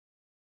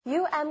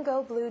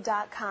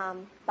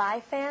UMGoBlue.com.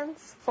 By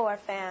fans, for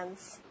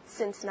fans.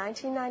 Since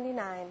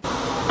 1999.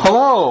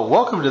 Hello,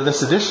 welcome to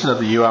this edition of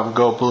the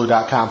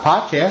UMGoBlue.com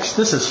podcast.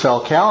 This is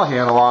Phil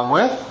Callahan along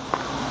with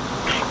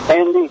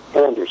Andy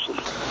Anderson.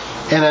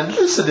 And in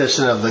this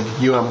edition of the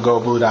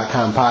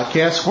UMGoBlue.com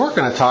podcast, we're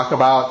going to talk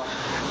about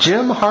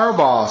Jim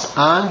Harbaugh's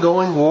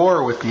ongoing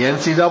war with the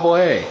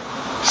NCAA,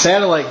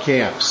 satellite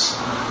camps,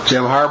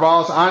 Jim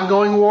Harbaugh's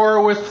ongoing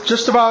war with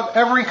just about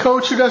every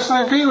coach who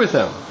doesn't agree with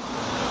him.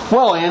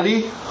 Well,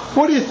 Andy,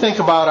 what do you think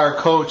about our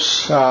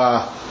coach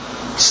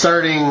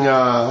starting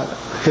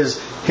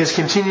his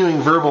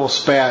continuing verbal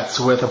spats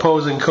with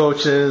opposing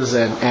coaches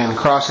and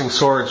crossing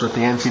swords with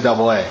the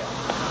NCAA?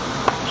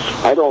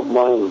 I don't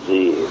mind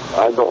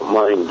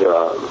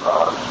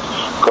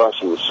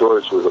crossing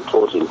swords with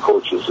opposing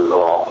coaches at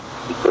all,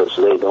 because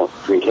they don't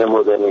treat him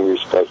with any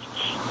respect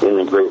in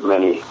a great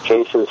many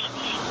cases,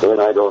 and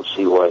I don't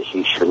see why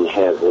he shouldn't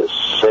have his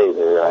say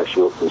there. I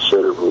feel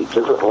considerably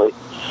differently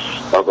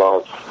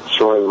about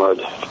throwing mud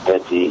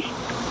at the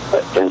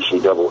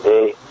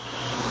NCAA,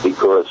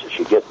 because if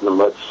you get in the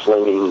mud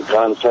slinging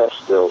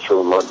contest, they'll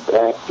throw mud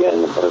back,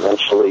 and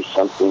eventually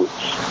something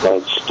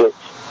might stick.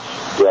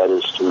 That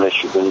is to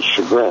Michigan's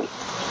chagrin.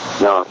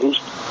 Now, he's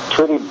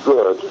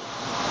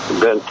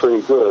been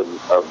pretty good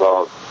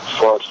about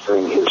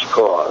fostering his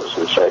cause.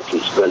 In fact,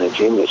 he's been a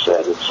genius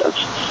at it since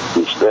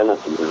he's been at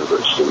the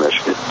University of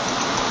Michigan.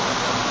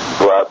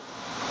 But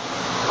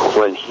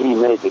when he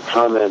made the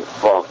comment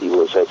while he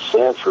was at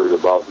Stanford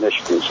about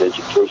Michigan's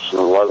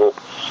educational level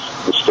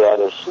and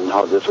status and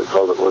how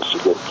difficult it was to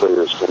get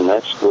players in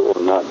that school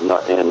and not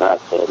in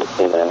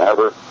Ann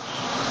Arbor,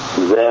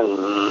 then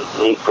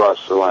he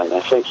crossed the line.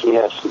 I think he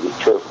has to be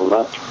careful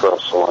not to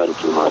cross the line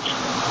too much.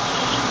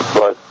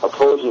 But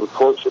opposing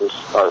coaches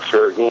are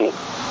fair game.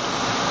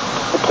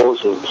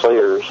 Opposing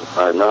players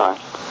are not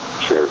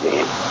fair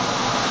game.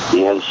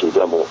 The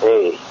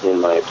NCAA,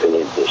 in my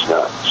opinion, is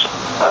not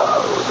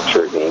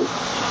fair game.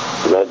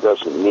 That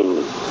doesn't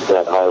mean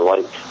that I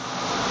like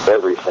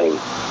everything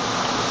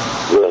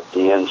that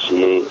the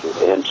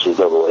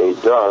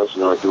NCAA does,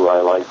 nor do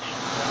I like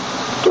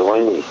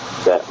Delaney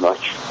that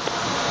much.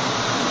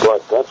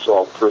 But that's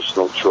all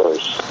personal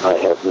choice. I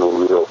have no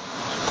real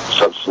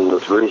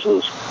substantive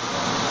reasons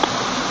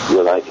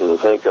that I can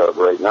think of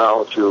right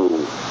now to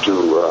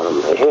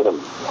hate him.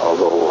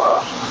 Although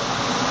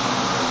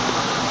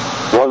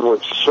one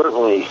would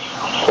certainly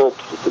hope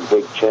that the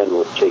Big Ten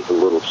would take a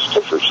little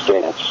stiffer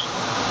stance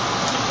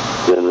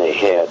than they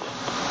had,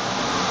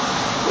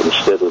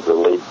 instead of the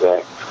laid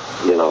back,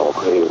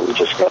 hey, we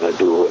just got to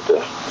do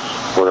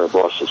what our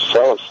bosses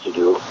tell us to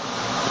do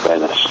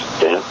kind of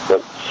stance.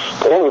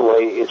 But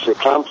anyway, it's a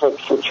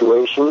complex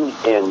situation,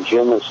 and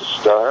Jim is a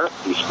star.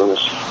 He's going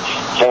to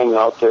hang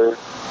out there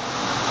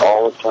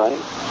all the time.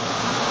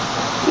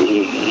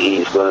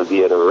 He's going to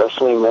be at a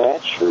wrestling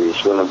match, or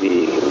he's going to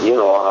be,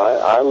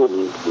 I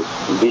wouldn't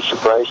be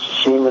surprised to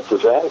see him at the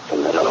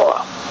Vatican at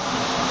all.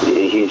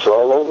 He's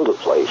all over the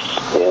place,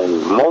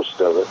 and most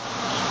of it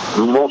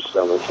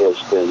has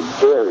been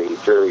very,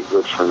 very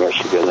good for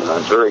Michigan, and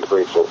I'm very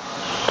grateful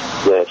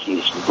that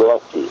he's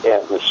brought the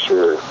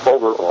atmosphere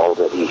overall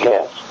that he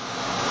has.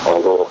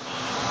 Although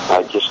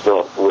I just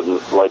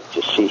wouldn't like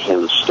to see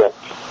him step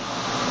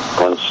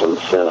on some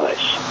thin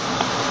ice.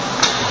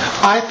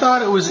 I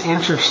thought it was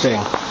interesting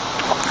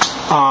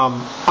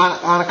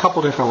on a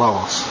couple different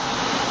levels.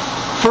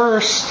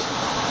 First,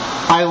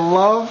 I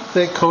love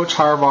that Coach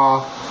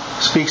Harbaugh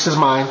speaks his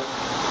mind.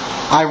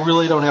 I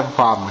really don't have a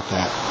problem with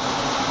that.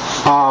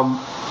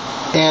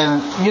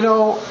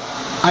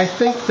 I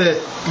think that,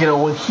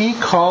 when he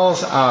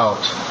calls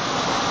out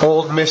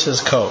old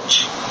Mrs.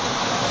 Coach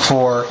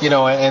for,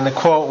 and the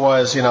quote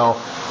was,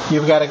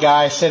 you've got a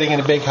guy sitting in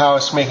a big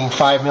house making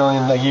 $5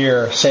 million a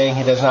year saying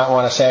he does not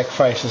want to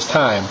sacrifice his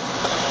time.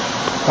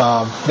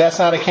 That's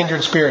not a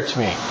kindred spirit to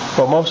me.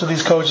 What most of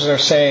these coaches are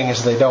saying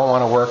is they don't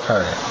want to work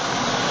harder.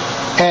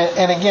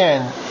 And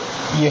again,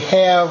 you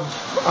have,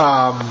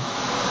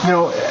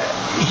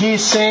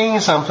 he's saying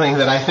something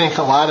that I think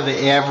a lot of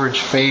the average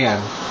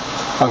fan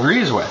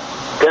agrees with.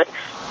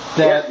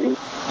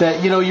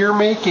 That you're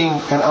making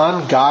an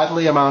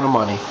ungodly amount of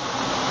money.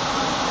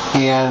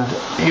 And,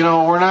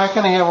 we're not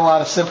going to have a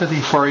lot of sympathy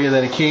for you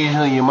that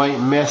occasionally you might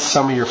miss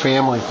some of your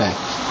family things.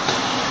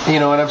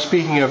 And I'm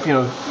speaking of,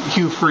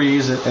 Hugh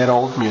Freeze at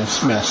Ole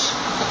Miss.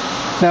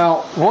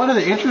 Now, one of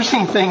the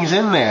interesting things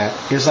in that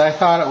is I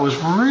thought it was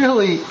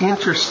really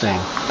interesting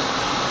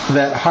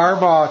that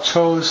Harbaugh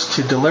chose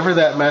to deliver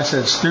that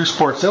message through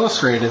Sports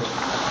Illustrated,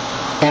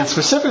 and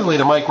specifically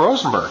to Mike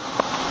Rosenberg,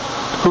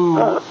 who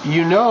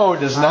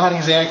does not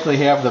exactly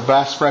have the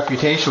best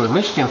reputation with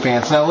Michigan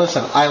fans. Now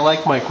listen, I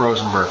like Mike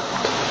Rosenberg.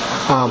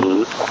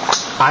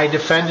 I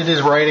defended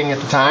his writing at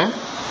the time,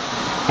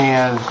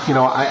 and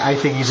I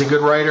think he's a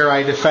good writer.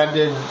 I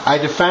defended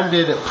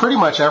pretty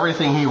much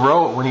everything he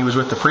wrote when he was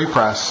with the Free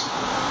Press.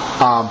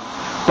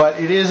 But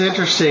it is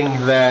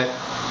interesting that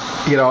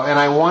and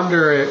I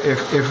wonder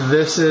if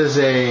this is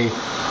a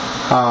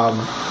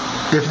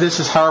if this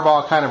is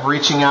Harbaugh kind of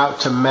reaching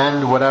out to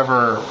mend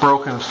whatever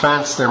broken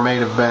fence there may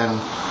have been,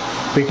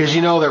 because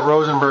you know that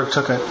Rosenberg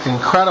took an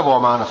incredible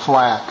amount of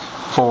flack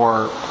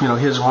for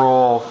his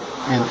role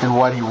in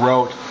what he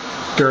wrote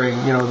during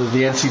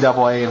the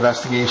NCAA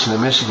investigation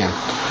in Michigan.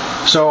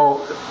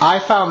 So I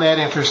found that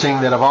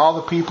interesting, that of all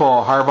the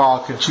people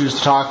Harbaugh could choose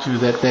to talk to,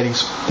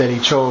 that he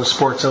chose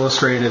Sports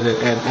Illustrated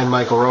and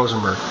Michael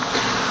Rosenberg.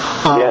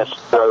 Yes,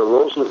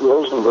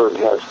 Rosenberg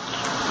has.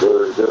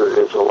 There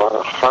is a lot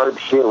of hard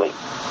feeling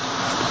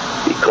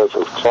because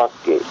of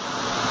Clockgate,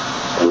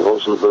 and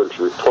Rosenberg's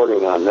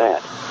reporting on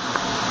that,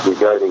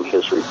 regarding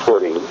his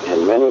reporting,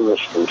 and many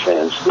Michigan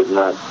fans did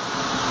not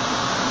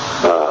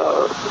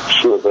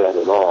feel bad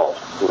at all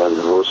when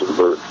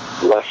Rosenberg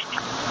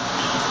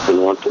left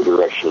and went the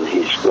direction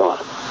he's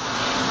gone.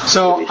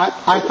 So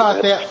I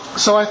thought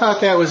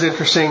that was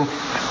interesting, and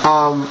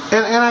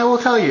I will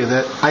tell you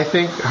that I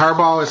think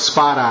Harbaugh is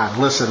spot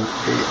on. Listen,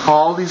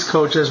 all these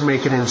coaches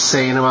make an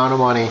insane amount of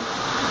money.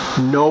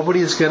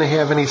 Nobody's going to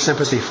have any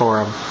sympathy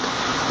for them.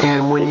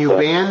 And when you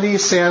ban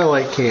these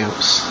satellite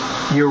camps,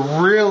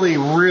 you're really,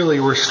 really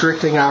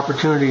restricting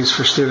opportunities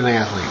for student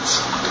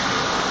athletes.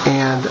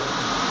 And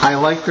I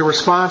like the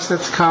response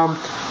that's come.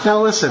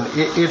 Now listen,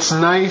 it's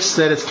nice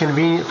that it's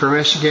convenient for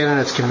Michigan and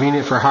it's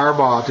convenient for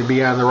Harbaugh to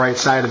be on the right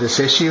side of this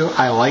issue.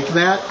 I like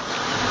that.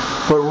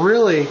 But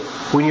really,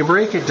 when you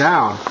break it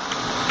down,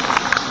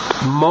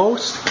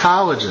 most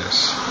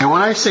colleges, and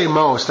when I say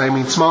most, I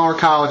mean smaller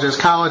colleges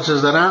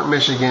that aren't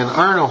Michigan,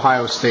 aren't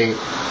Ohio State,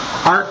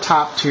 aren't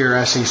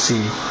top-tier SEC,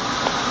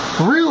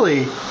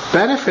 really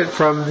benefit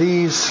from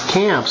these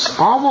camps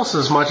almost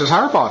as much as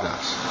Harbaugh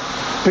does.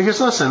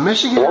 Because listen,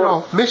 Michigan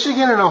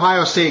and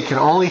Ohio State can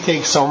only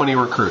take so many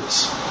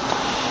recruits.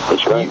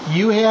 That's right.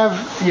 You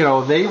have,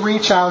 they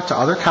reach out to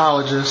other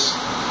colleges,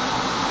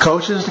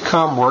 coaches to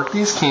come work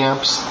these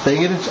camps. They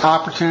get an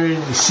opportunity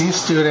to see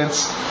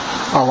students.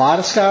 A lot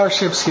of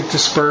scholarships get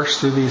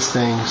dispersed through these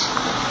things.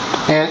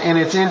 And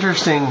it's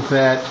interesting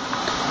that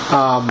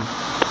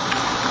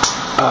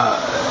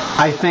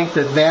I think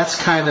that's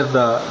kind of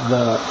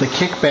the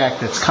kickback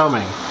that's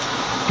coming,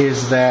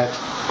 is that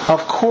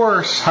of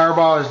course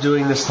Harbaugh is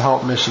doing this to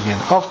help Michigan.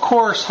 Of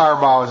course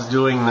Harbaugh is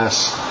doing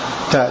this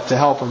to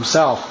help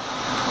himself.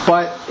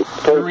 But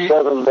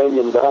 $37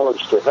 million to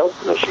help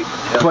Michigan.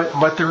 Yeah.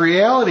 But the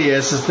reality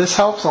is this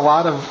helps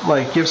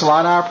gives a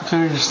lot of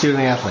opportunity to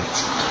student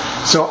athletes.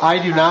 So I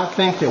do not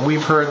think that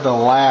we've heard the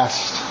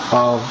last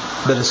of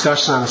the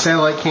discussion on the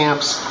satellite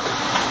camps,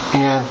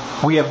 and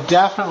we have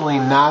definitely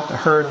not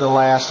heard the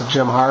last of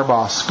Jim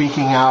Harbaugh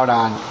speaking out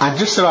on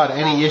just about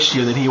any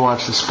issue that he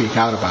wants to speak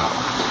out about.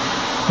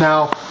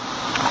 Now,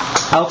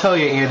 I'll tell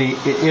you, Andy,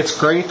 it's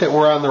great that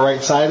we're on the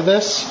right side of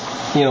this.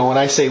 When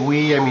I say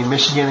we, I mean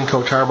Michigan and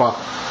Coach Harbaugh.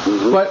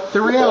 Mm-hmm. But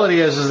the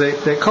reality is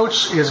that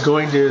Coach is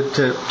going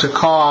to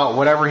call out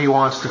whatever he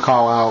wants to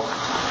call out.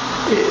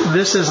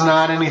 This is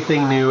not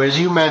anything new. As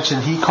you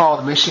mentioned, he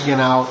called Michigan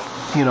out,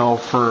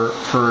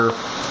 for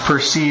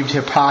perceived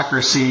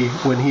hypocrisy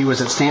when he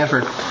was at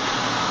Stanford.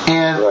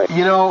 And, right.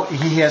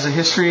 He has a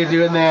history of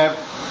doing that.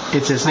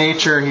 It's his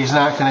nature. He's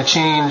not going to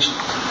change.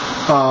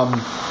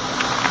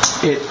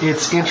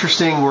 It's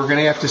interesting. We're going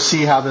to have to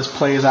see how this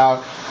plays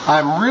out.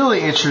 I'm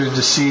really interested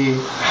to see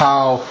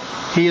how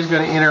he is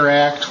going to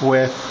interact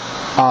with,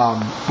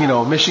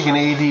 Michigan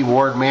AD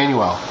Ward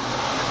Manuel.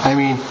 I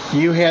mean,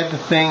 you had the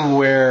thing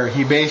where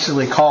he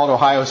basically called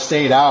Ohio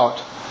State out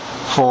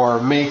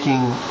for making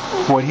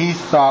what he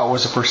thought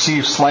was a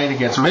perceived slight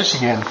against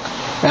Michigan,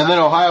 and then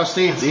Ohio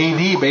State's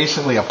AD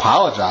basically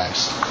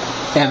apologized,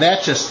 and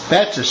that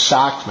just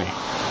shocked me.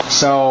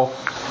 So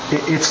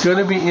it's going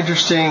to be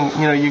interesting.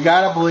 You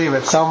got to believe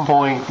at some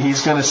point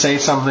he's going to say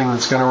something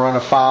that's going to run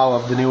afoul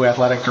of the new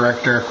athletic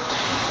director.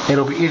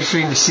 It'll be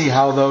interesting to see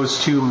how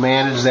those two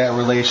manage that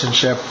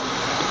relationship.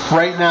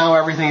 Right now,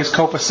 everything is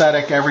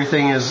copacetic.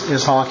 Everything is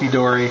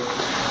honky-dory.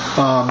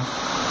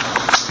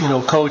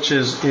 Coach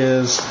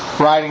is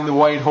riding the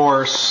white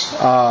horse,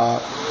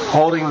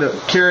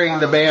 carrying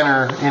the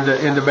banner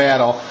into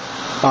battle.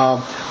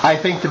 I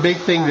think the big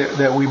thing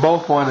that we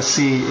both want to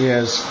see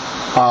is,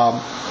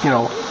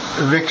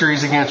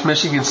 victories against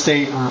Michigan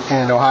State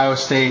and Ohio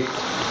State.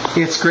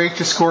 It's great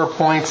to score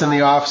points in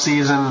the off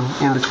season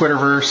in the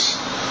Twitterverse.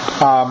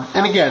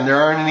 And again, there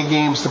aren't any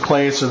games to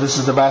play, so this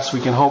is the best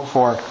we can hope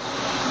for.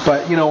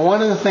 But,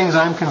 one of the things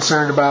I'm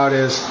concerned about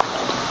is,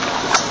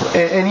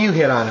 and you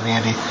hit on it,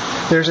 Andy,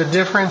 there's a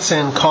difference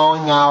in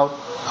calling out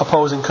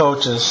opposing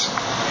coaches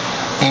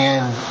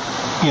and,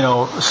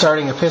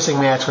 starting a pissing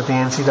match with the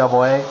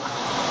NCAA.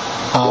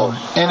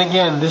 And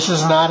again, this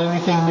is not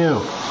anything new.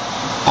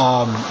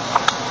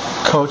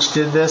 Coach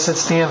did this at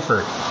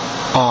Stanford.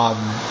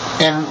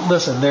 And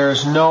listen, there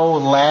is no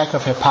lack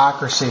of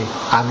hypocrisy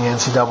on the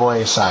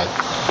NCAA side.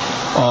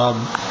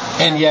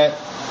 And yet,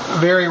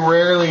 very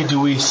rarely do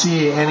we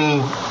see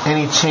any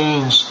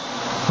change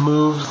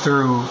moved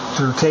through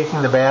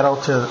taking the battle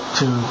to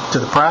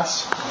the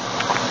press.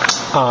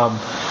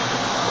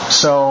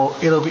 So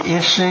it'll be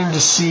interesting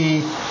to see,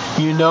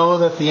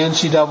 that the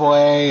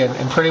NCAA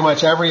and pretty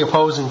much every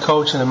opposing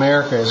coach in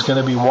America is going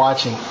to be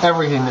watching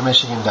everything that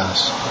Michigan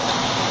does.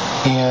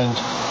 And,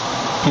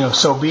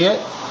 so be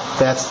it.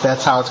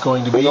 That's how it's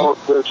going to be.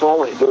 There's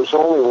only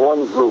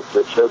one group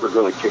that's ever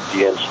going to kick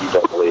the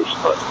NCAA's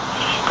butt,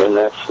 and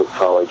that's the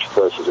college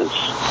presidents.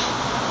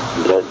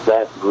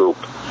 That group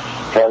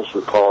has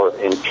the power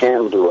and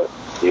can do it.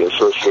 The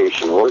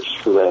association works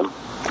for them.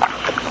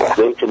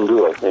 They can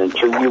do it. And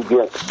until you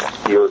get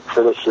your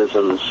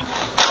criticisms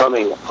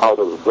coming out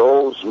of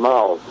those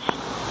mouths,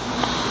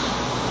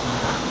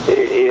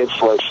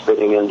 it's like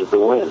spitting into the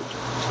wind.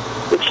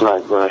 It's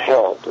not going to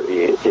help.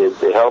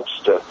 It helps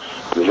to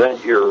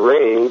vent your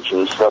rage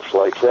and stuff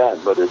like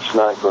that, but it's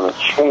not going to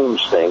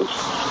change things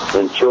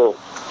until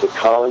the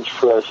college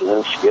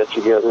presidents get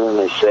together and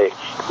they say,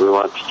 we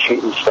want the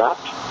cheating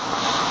stopped.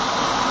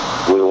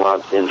 We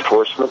want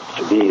enforcement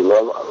to be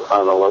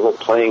on a level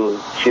playing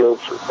field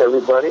for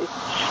everybody,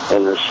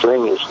 and this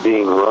thing is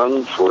being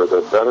run for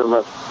the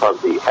betterment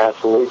of the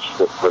athletes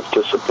that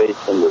participate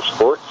in the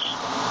sports.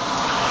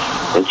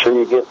 Until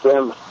you get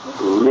them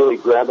really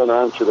grabbing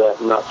onto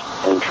that nut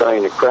and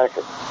trying to crack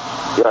it,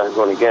 you aren't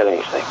going to get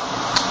anything.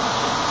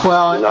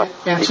 Well,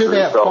 and to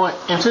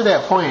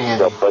that point,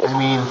 Andy,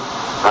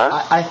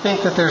 I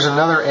think that there's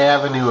another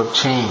avenue of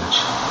change.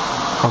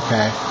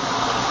 Okay.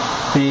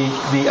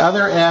 The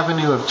other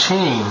avenue of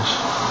change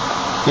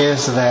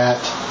is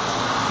that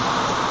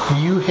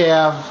you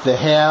have the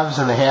haves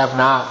and the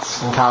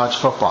have-nots in college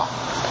football.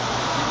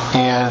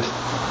 And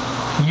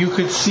you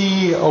could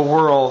see a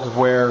world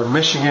where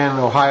Michigan,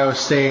 Ohio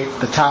State,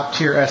 the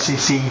top-tier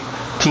SEC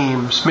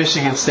teams,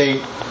 Michigan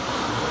State,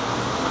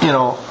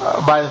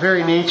 by the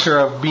very nature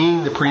of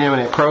being the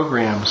preeminent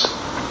programs,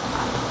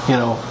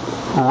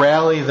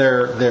 rally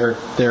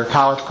their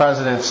college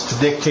presidents to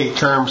dictate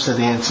terms to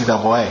the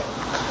NCAA.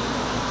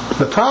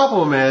 The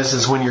problem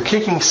is when you're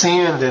kicking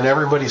sand in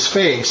everybody's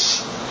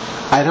face,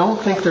 I don't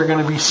think they're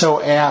going to be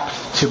so apt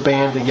to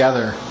band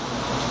together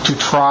to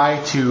try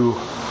to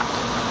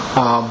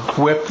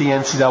whip the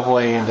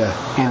NCAA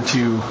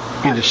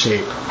into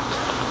shape.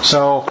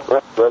 So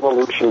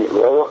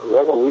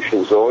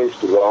revolutions always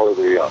devour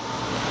their young.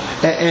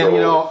 And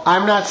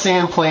I'm not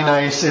saying play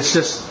nice. It's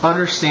just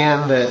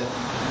understand that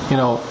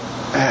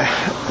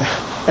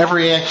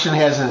every action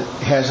has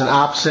an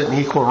opposite and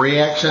equal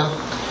reaction.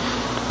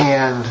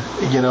 And,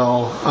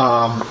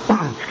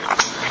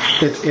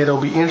 it'll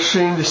be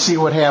interesting to see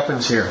what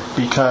happens here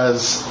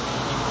because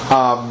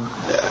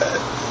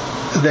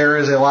there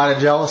is a lot of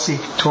jealousy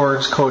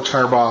towards Coach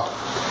Harbaugh.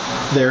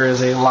 There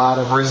is a lot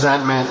of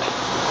resentment,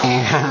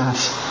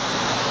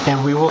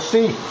 and we will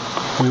see.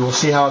 We will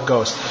see how it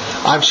goes.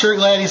 I'm sure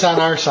glad he's on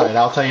our side,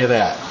 I'll tell you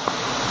that.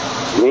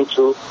 Me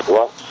too.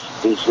 Well,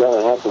 he's done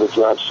a heck of a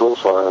job so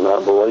far, an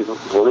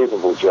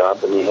unbelievable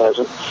job, and he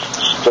hasn't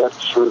stepped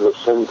through the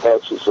thin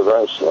patches of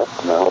ice yet,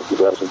 and I hope he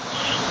doesn't.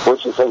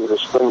 What'd you think of the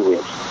spring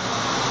game?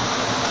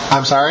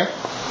 I'm sorry?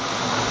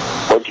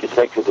 What'd you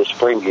think of the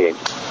spring game?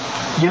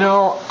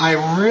 I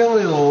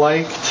really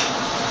liked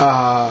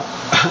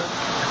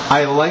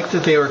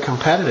that they were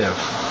competitive.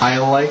 I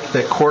liked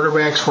that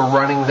quarterbacks were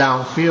running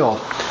downfield.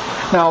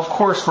 Now, of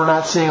course, we're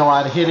not seeing a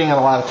lot of hitting and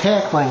a lot of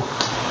tackling,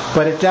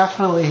 but it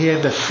definitely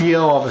had the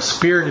feel of a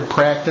spirited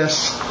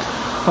practice.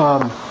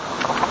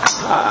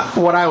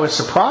 What I was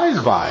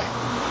surprised by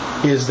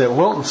is that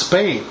Wilton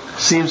Speight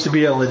seems to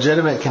be a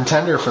legitimate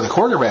contender for the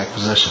quarterback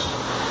position.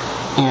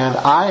 And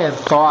I had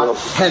thought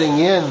heading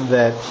in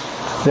that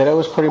it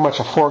was pretty much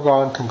a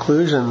foregone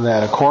conclusion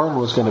that Corn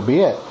was going to be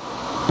it.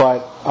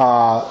 But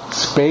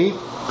Speight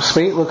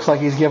looks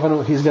like he's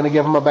going to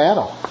give him a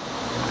battle.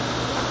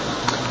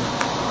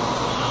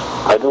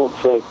 I don't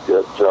think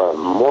that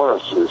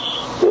Morris is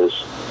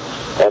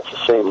at the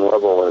same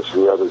level as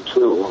the other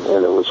two,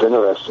 and it was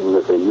interesting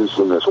that they used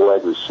him as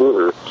wide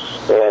receiver,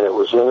 and it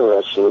was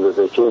interesting that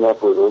they came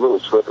up with a little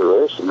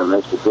preparation to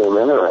make the game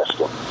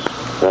interesting.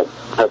 That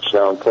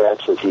touchdown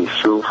pass that he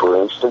threw, for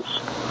instance,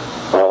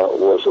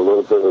 was a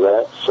little bit of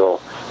that. So,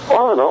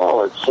 all in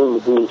all, it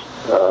seemed to be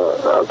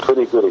a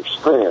pretty good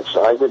experience.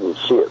 I didn't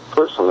see it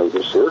personally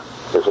this year,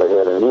 because I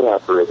had a knee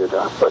operated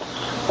on, but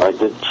I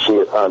did see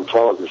it on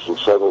television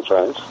several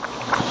times,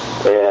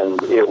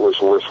 and it was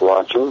worth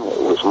watching.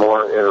 It was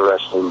more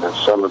interesting than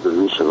some of the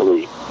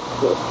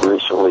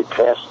recently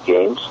past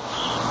games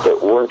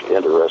that weren't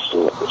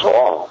interesting at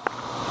all.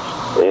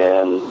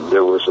 And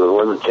there was a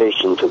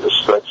limitation to the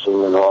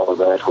stretching and all of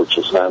that, which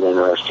is not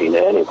interesting to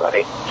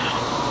anybody.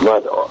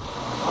 But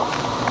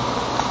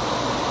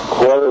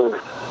whether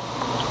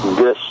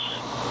this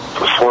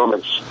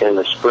performance in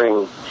the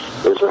spring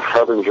is a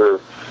harbinger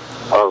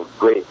of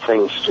great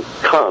things to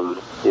come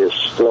is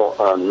still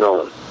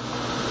unknown,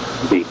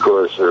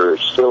 because there are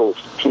still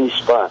key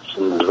spots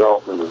in the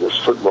development of this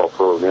football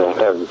program that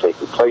haven't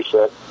taken place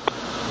yet.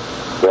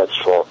 That's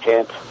fall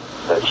camp.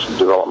 That's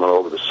development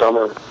over the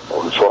summer,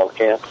 over the fall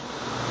camp,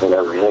 and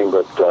everything.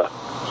 But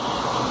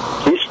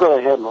he's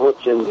going to have them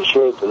hooked into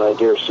shape, and I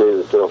dare say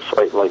that they'll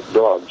fight like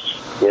dogs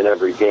in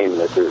every game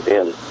that they're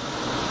in.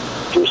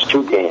 There's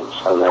 2 games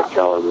on that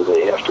calendar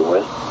they have to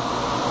win.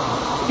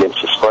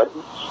 Against the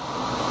Spartans,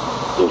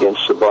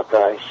 against the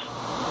Buckeyes.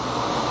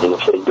 And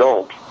if they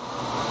don't,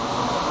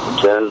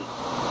 then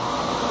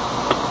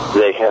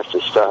they have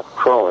to stop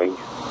crowing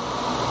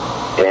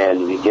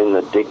and begin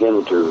to dig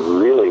into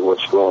really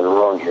what's going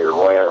wrong here.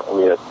 Why aren't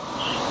we at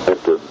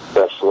the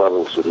best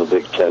levels in the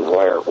Big Ten?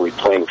 Why aren't we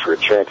playing for a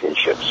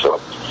championship? So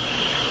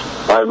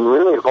I'm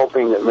really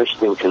hoping that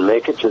Michigan can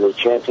make it to the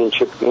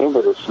championship game,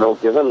 but it's no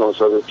given.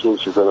 Those other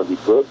teams are going to be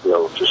good.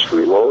 They'll just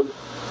reload.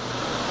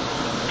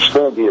 It's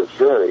going to be a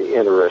very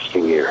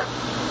interesting year.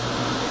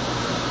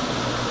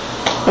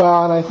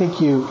 Well, and I think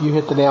you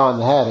hit the nail on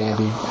the head,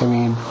 Andy. I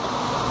mean,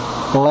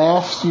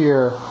 last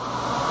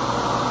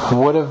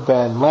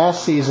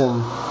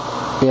season,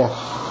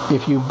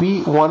 if you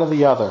beat one or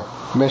the other,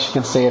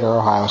 Michigan State or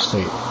Ohio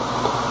State,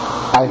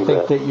 I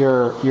think that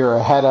you're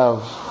ahead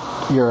of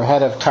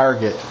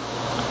target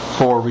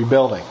for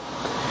rebuilding.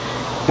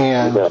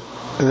 And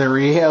the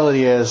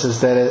reality is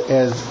that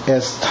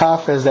as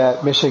tough as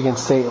that Michigan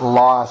State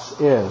loss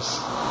is,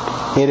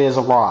 it is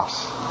a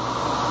loss.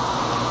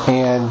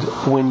 And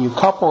when you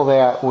couple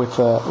that with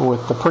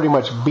the pretty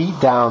much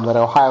beatdown that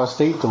Ohio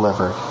State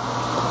delivered,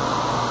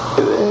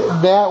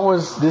 that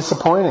was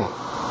disappointing.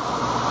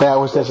 That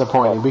was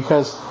disappointing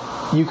because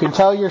you can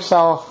tell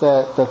yourself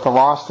that the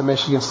loss to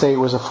Michigan State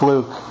was a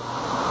fluke,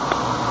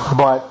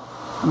 but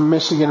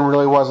Michigan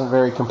really wasn't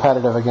very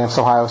competitive against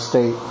Ohio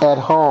State at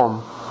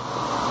home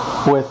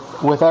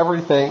with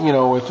everything,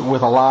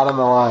 with a lot on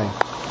the line.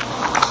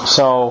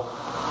 So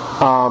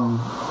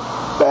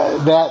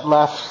that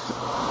left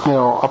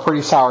a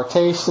pretty sour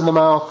taste in the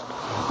mouth.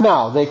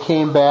 Now, they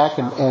came back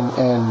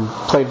and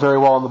played very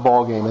well in the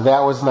bowl game, and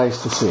that was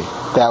nice to see.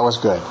 That was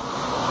good.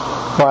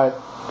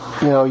 But,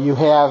 you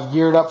have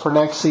geared up for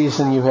next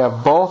season. You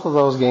have both of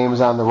those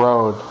games on the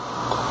road.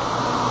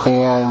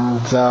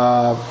 And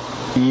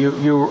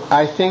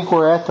I think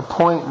we're at the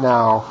point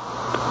now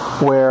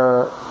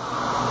where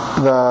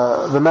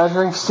the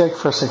measuring stick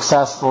for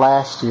success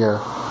last year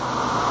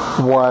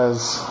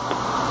was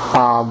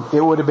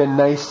it would have been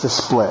nice to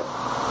split.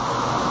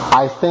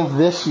 I think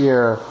this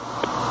year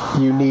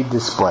you need to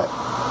split.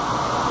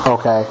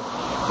 Okay?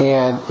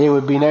 And it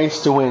would be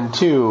nice to win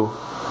too,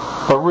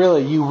 but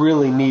really you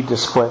really need to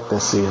split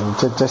this season.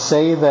 To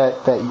say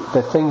that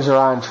things are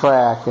on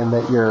track and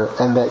that you're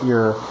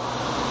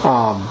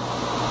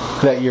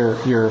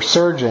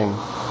surging,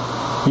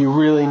 you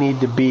really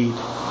need to beat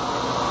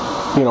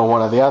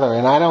one or the other.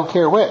 And I don't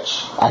care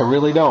which. I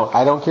really don't.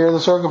 I don't care the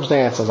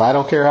circumstances. I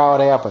don't care how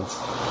it happens.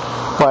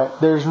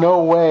 But there's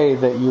no way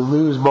that you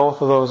lose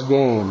both of those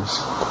games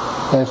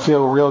and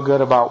feel real good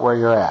about where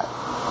you're at.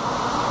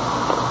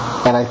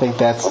 And I think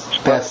that's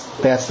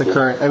the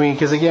current. I mean,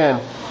 because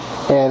again,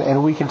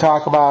 and we can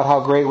talk about how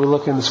great we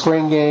look in the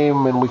spring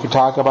game, and we can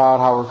talk about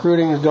how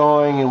recruiting is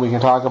going, and we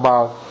can talk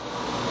about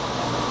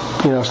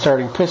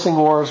starting pissing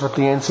wars with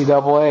the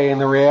NCAA.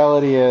 And the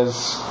reality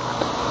is,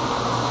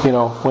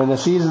 when the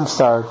season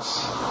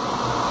starts,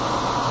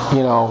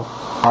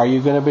 are you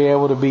going to be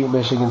able to beat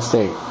Michigan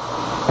State?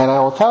 And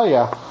I will tell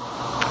you,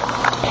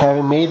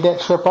 having made that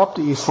trip up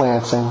to East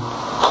Lansing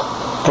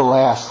the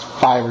last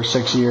 5 or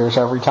 6 years,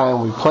 every time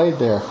we played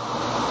there,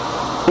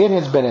 it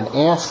has been an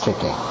ass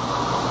kicking.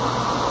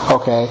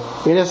 Okay?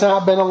 It has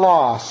not been a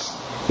loss.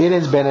 It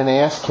has been an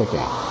ass kicking.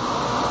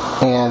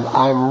 And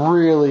I'm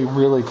really,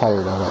 really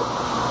tired of it.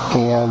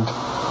 And,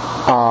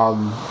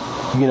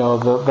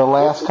 the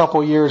last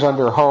couple years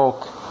under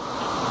Hoke,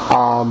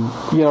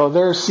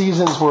 there's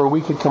seasons where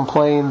we could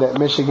complain that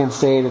Michigan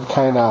State had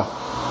kind of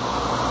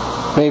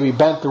maybe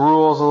bent the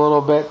rules a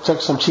little bit,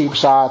 took some cheap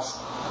shots.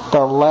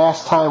 The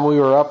last time we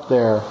were up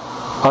there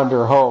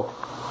under Hope,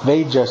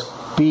 they just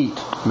beat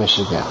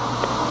Michigan.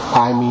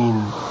 I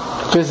mean,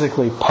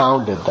 physically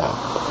pounded them.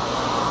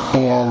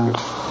 And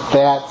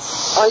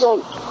that's...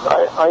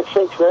 I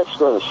think that's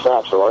going to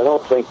stop. So I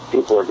don't think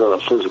people are going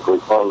to physically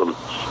pound them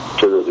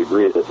to the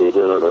degree that they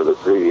did under the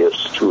previous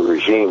 2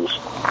 regimes.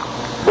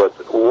 But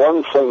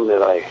one thing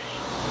that I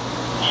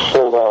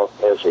hold out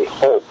as a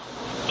hope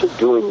to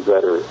doing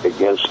better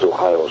against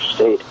Ohio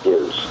State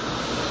is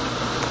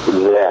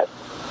that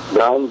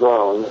Don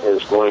Brown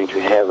is going to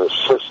have a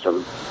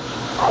system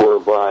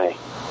whereby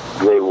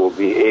they will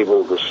be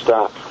able to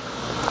stop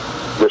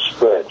the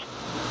spread,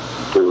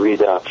 the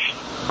read option,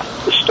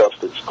 the stuff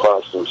that's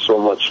caused them so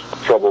much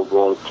trouble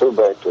going clear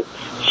back to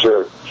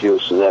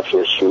Syracuse and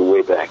FSU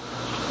way back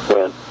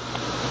when.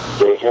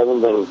 They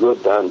haven't been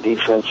good on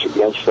defense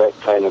against that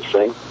kind of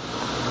thing,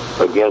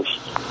 against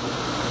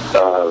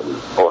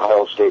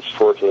Ohio State's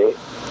forte.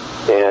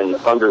 And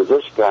under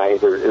this guy,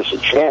 there is a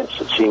chance,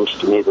 it seems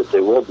to me, that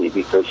they will be,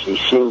 because he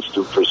seems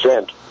to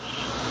present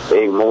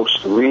a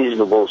most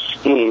reasonable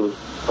scheme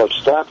of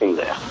stopping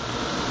that.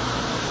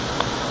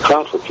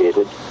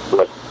 Complicated,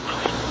 but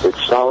it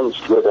sounds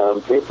good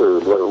on paper,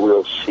 but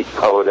we'll see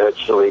how it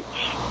actually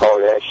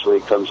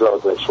comes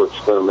out. That's what's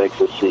going to make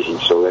this season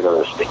so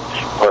interesting,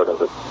 part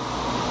of it.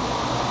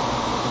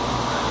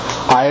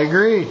 I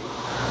agree.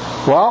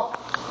 Well,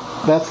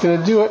 that's going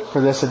to do it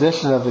for this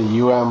edition of the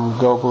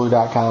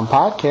UMGoBlue.com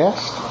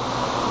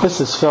podcast. This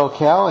is Phil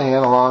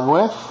Callahan along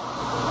with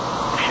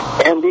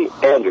Andy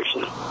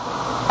Anderson.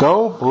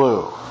 Go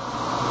Blue.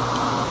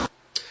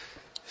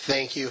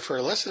 Thank you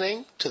for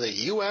listening to the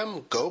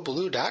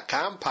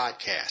UMGoBlue.com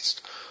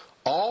podcast.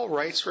 All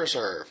rights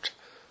reserved.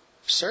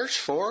 Search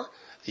for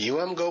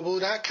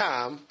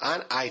UMGoBlue.com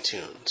on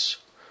iTunes.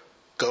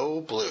 Go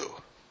Blue.